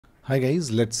Hi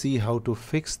guys, let's see how to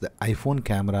fix the iPhone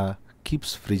camera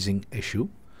keeps freezing issue.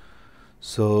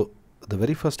 So the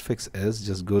very first fix is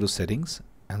just go to settings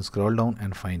and scroll down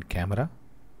and find camera.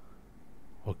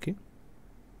 Okay,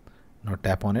 now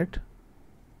tap on it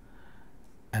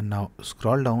and now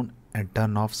scroll down and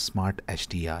turn off smart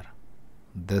HDR.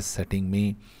 This setting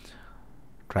may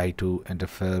try to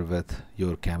interfere with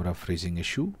your camera freezing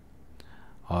issue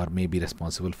or may be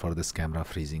responsible for this camera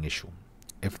freezing issue.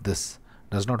 If this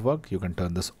does not work, you can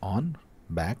turn this on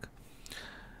back.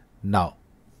 Now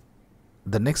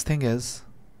the next thing is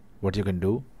what you can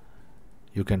do,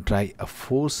 you can try a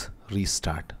force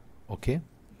restart. Okay,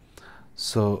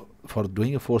 so for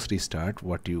doing a force restart,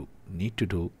 what you need to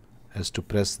do is to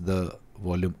press the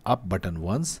volume up button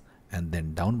once and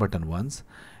then down button once,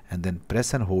 and then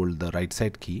press and hold the right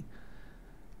side key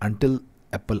until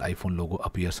Apple iPhone logo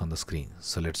appears on the screen.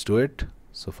 So let's do it.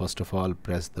 So first of all,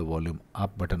 press the volume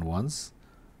up button once,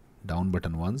 down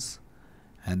button once,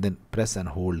 and then press and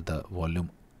hold the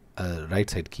volume right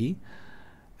side key,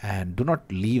 and do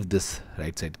not leave this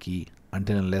right side key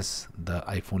until unless the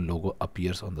iPhone logo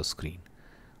appears on the screen.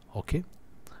 Okay,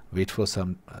 wait for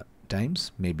some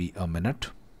times, maybe a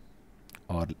minute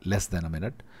or less than a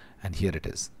minute, and here it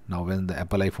is. Now when the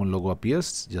Apple iPhone logo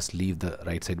appears, just leave the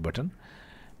right side button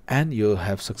and you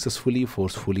have successfully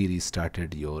forcefully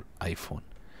restarted your iPhone.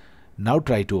 Now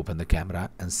try to open the camera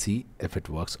and see if it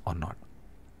works or not.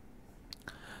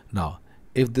 Now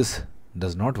if this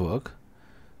does not work,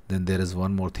 then there is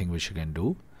one more thing which you can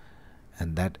do,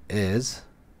 and that is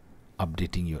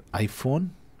updating your iPhone.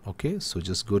 Okay, so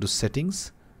just go to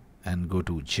settings and go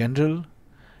to general.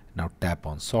 Now tap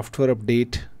on software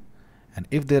update, and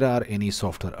if there are any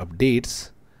software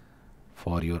updates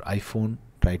for your iPhone,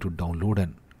 try to download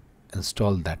and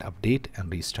install that update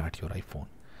and restart your iPhone.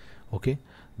 Okay,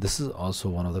 this is also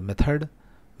one of the method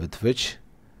with which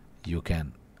you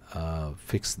can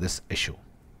fix this issue.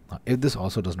 Now if this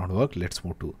also does not work, let's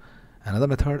move to another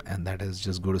method, and that is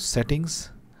just go to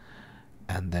settings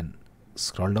and then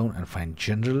scroll down and find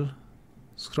general,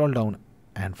 scroll down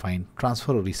and find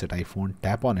transfer or reset iPhone,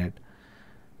 tap on it,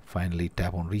 finally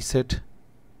tap on reset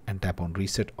and tap on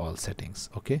reset all settings.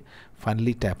 Okay,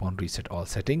 finally tap on reset all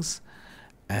settings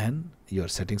and your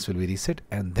settings will be reset,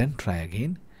 and then try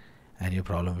again and your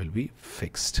problem will be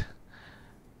fixed.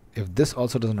 If this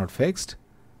also does not fix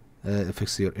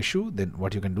your issue, then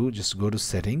what you can do, just go to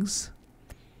settings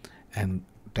and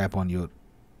tap on your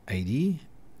ID,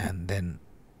 and then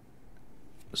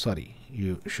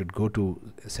you should go to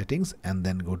settings and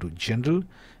then go to general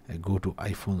and go to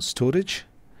iPhone storage,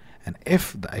 and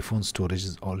if the iPhone storage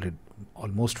is already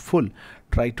almost full,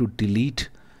 try to delete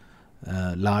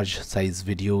large size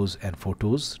videos and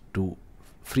photos to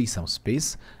free some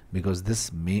space, because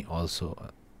this may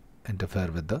also interfere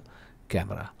with the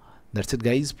camera. That's it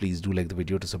guys, please do like the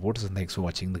video to support us, and thanks for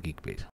watching the Geek Page.